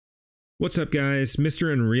What's up, guys?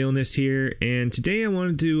 Mr. Unrealness here, and today I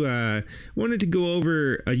wanted to go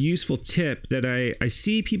over a useful tip that I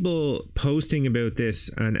see people posting about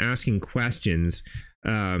this and asking questions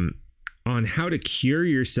on how to cure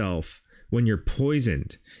yourself when you're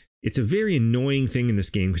poisoned. It's a very annoying thing in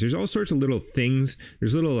this game because there's all sorts of little things.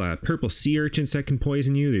 There's little purple sea urchins that can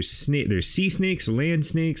poison you. There's sea snakes, land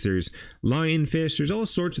snakes. There's lionfish. There's all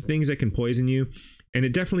sorts of things that can poison you, and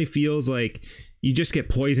it definitely feels like you just get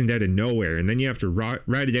poisoned out of nowhere, and then you have to ride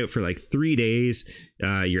it out for like 3 days.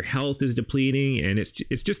 Your health is depleting, and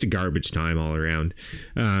it's just a garbage time all around.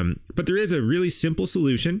 But there is a really simple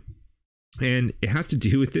solution, and it has to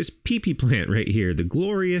do with this pee-pee plant right here, the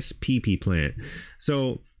glorious pee-pee plant.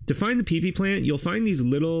 So to find the pee-pee plant, you'll find these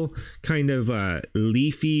little kind of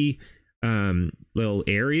leafy little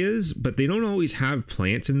areas, but they don't always have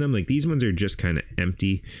plants in them. Like these ones are just kind of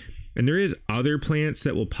empty. And there is other plants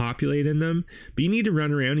that will populate in them, but you need to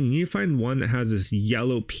run around and you need to find one that has this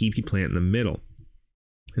yellow pee-pee plant in the middle.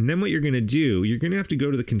 And then what you're going to do, you're going to have to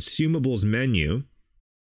go to the consumables menu.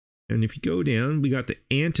 And if you go down, we got the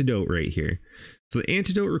antidote right here. So the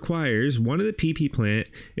antidote requires one of the pee-pee plant.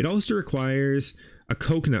 It also requires a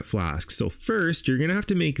coconut flask. So first, you're going to have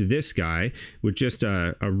to make this guy with just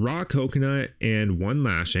a raw coconut and one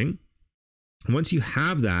lashing. And once you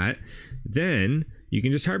have that, then you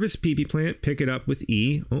can just harvest a pee-pee plant, pick it up with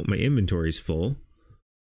E. Oh, my inventory's full.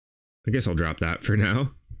 I guess I'll drop that for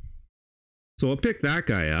now. So I'll pick that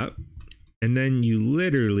guy up, and then you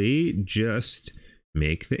literally just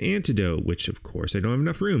make the antidote, which of course I don't have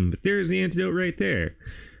enough room, but there's the antidote right there.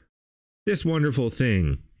 This wonderful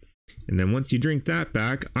thing. And then once you drink that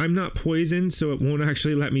back, I'm not poisoned, so it won't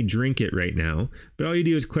actually let me drink it right now. But all you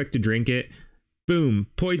do is click to drink it. Boom,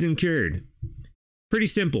 poison cured. Pretty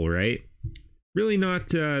simple, right? Really not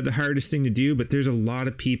the hardest thing to do, but there's a lot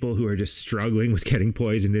of people who are just struggling with getting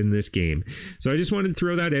poisoned in this game. So I just wanted to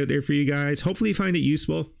throw that out there for you guys. Hopefully you find it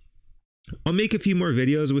useful. I'll make a few more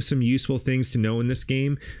videos with some useful things to know in this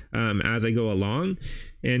game as I go along.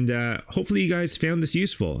 And hopefully you guys found this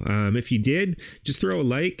useful. If you did, just throw a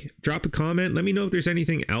like, drop a comment. Let me know if there's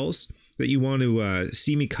anything else that you want to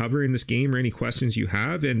see me cover in this game or any questions you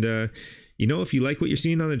have. And you know, if you like what you're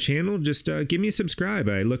seeing on the channel, just give me a subscribe.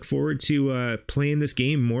 I look forward to playing this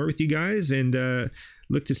game more with you guys and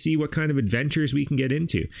look to see what kind of adventures we can get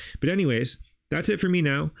into. But anyways, that's it for me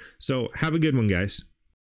now. So have a good one, guys.